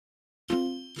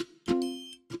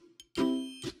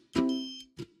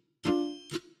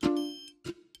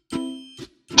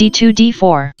d2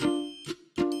 d4.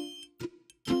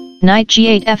 Knight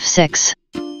g8 f6.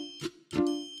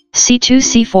 c2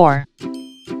 c4.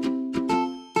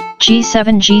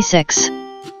 g7 g6.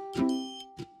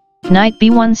 Knight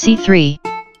b1 c3.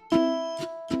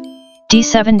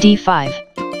 d7 d5.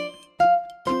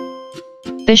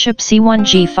 Bishop c1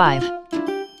 g5.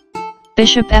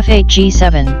 Bishop f8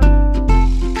 g7.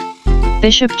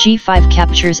 Bishop g5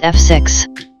 captures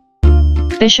f6.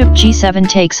 Bishop g7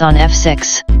 takes on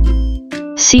f6.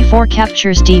 c4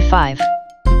 captures d5.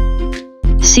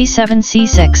 c7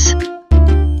 c6.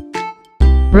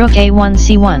 Rook a1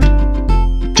 c1.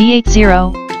 d8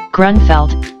 0,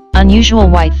 Grunfeld, unusual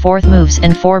white fourth moves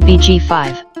and 4b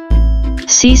g5.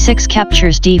 c6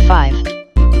 captures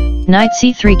d5. Knight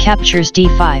c3 captures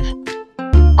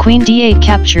d5. Queen d8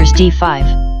 captures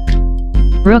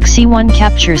d5. Rook c1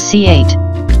 captures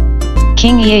c8.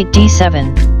 King e8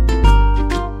 d7.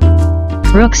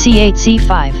 Rook c8 c5.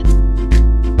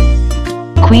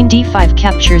 Queen d5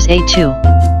 captures a2.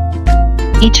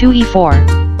 e2 e4.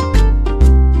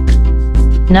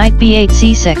 Knight b8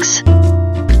 c6.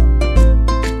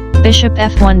 Bishop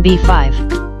f1 b5.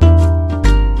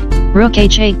 Rook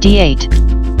h8 d8.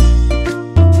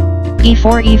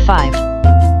 e4 e5.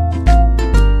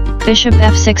 Bishop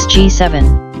f6 g7.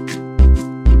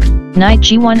 Knight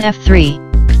g1 f3.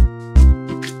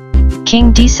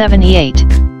 King d7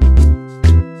 e8.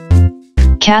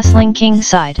 Castling king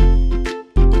side.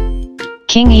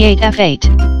 King e8 f8.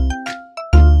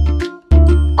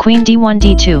 Queen d1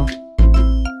 d2.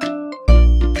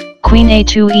 Queen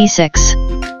a2 e6.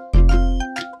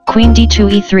 Queen d2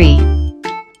 e3.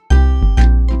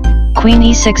 Queen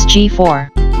e6 g4.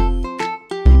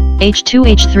 h2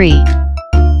 h3.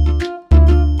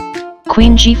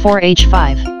 Queen g4 h5.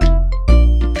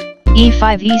 e5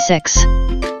 e6.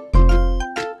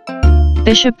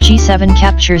 Bishop g7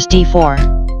 captures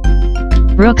d4.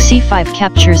 Rook c5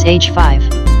 captures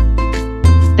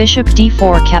h5. Bishop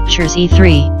d4 captures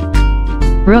e3.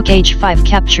 Rook h5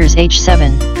 captures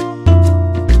h7.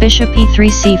 Bishop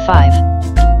e3 c5.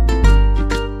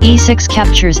 e6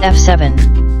 captures f7.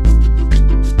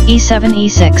 e7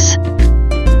 e6.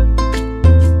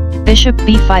 Bishop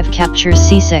b5 captures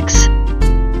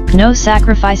c6. No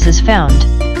sacrifices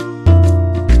found.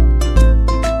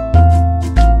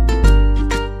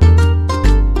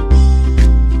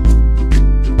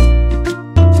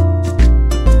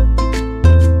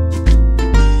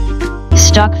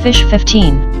 Stockfish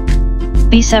 15.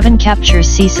 b7 captures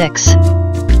c6.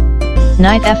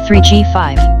 Knight f3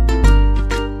 g5.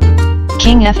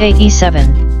 King f8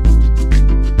 e7.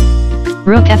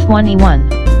 Rook f1 e1.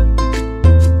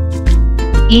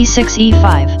 e6 e5.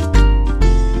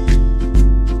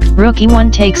 Rook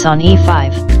e1 takes on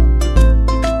e5.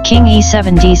 King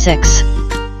e7 d6.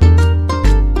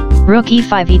 Rook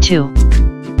e5 e2.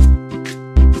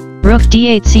 Rook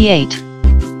d8 c8.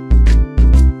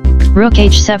 Rook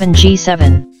h7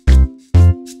 g7.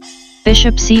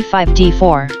 Bishop c5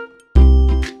 d4.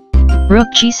 Rook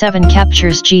g7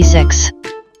 captures g6.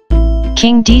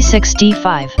 King d6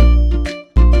 d5.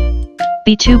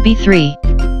 b2 b3.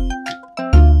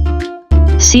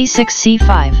 c6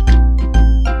 c5.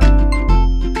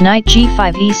 Knight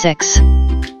g5 e6.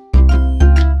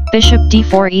 Bishop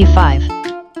d4 e5.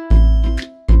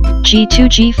 g2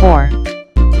 g4.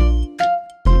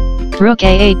 Rook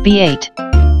a8 b8.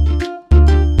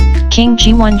 King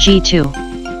g1 g2.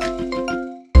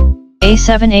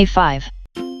 a7 a5.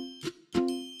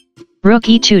 Rook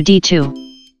e2 d2.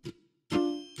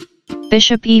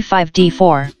 Bishop e5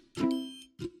 d4.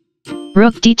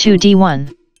 Rook d2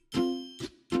 d1.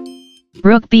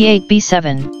 Rook b8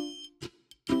 b7.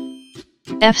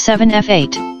 f7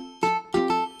 f8.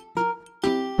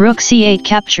 Rook c8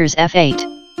 captures f8.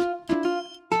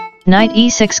 Knight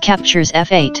e6 captures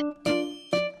f8.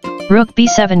 Rook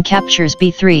b7 captures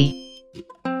b3.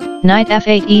 Knight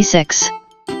f8 e6.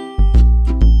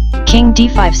 King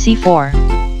d5 c4.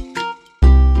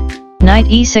 Knight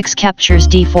e6 captures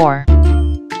d4.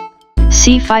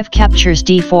 c5 captures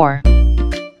d4.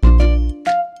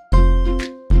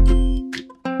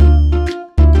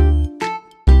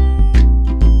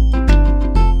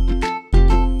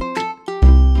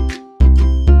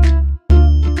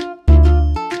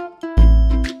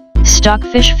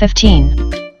 Stockfish 15.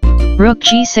 Rook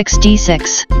g6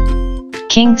 d6.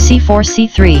 King c4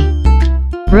 c3.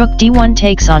 Rook d1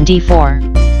 takes on d4.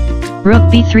 Rook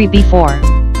b3 b4.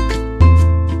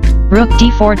 Rook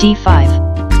d4 d5.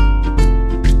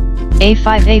 a5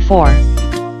 a4.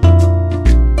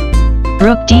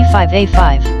 Rook d5 a5.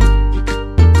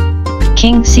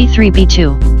 King c3 b2.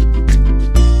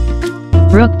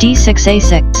 Rook d6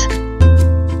 a6.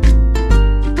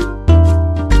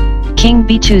 King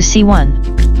b2 c1,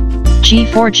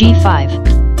 g4 g5,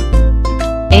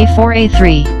 a4 a3,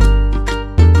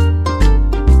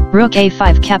 rook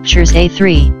a5 captures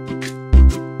a3,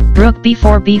 rook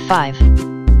b4 b5,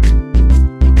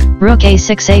 rook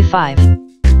a6 a5,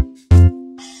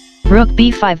 rook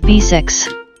b5 b6,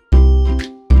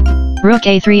 rook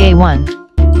a3 a1,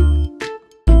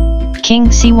 king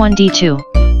c1 d2,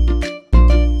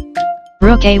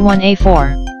 rook a1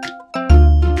 a4,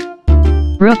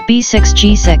 rook b6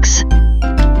 g6,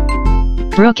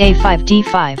 rook a5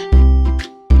 d5,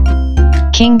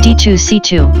 king d2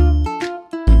 c2.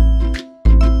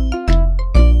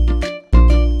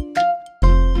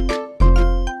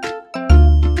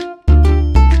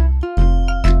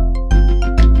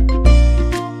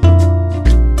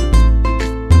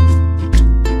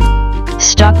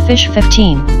 Stockfish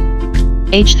 15.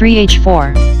 h3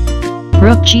 h4,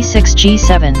 rook g6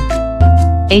 g7,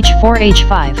 h4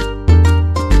 h5,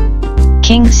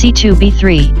 king c2 b3,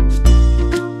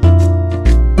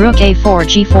 rook a4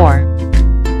 g4,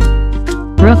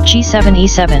 rook g7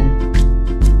 e7,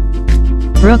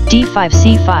 rook d5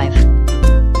 c5,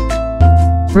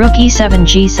 rook e7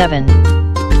 g7,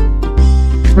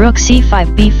 rook c5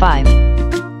 b5,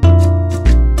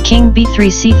 king b3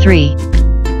 c3,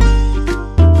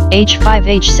 h5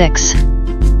 h6,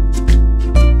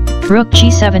 rook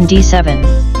g7 d7,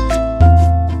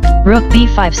 rook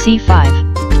b5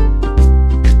 c5,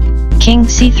 king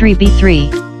c3 b3,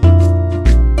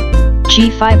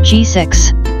 g5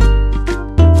 g6,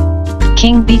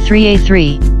 king b3 a3,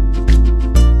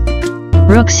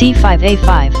 rook c5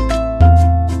 a5,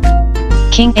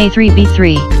 king a3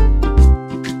 b3.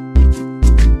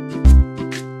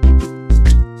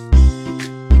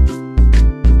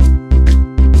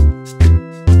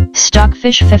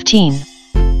 Stockfish 15.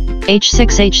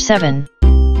 h6 h7,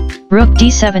 rook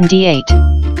d7 d8,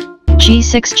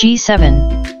 g6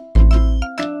 g7,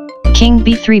 king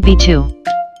b3 b2,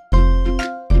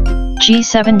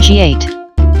 g7 g8,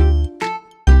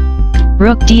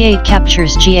 rook d8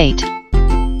 captures g8,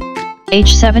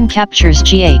 h7 captures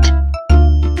g8,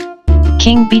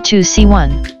 king b2 c1,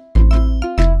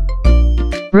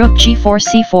 rook g4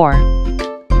 c4,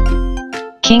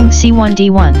 king c1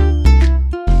 d1,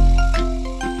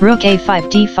 rook a5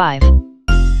 d5,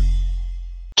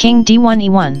 king d1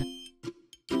 e1,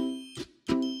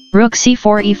 rook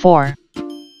c4 e4,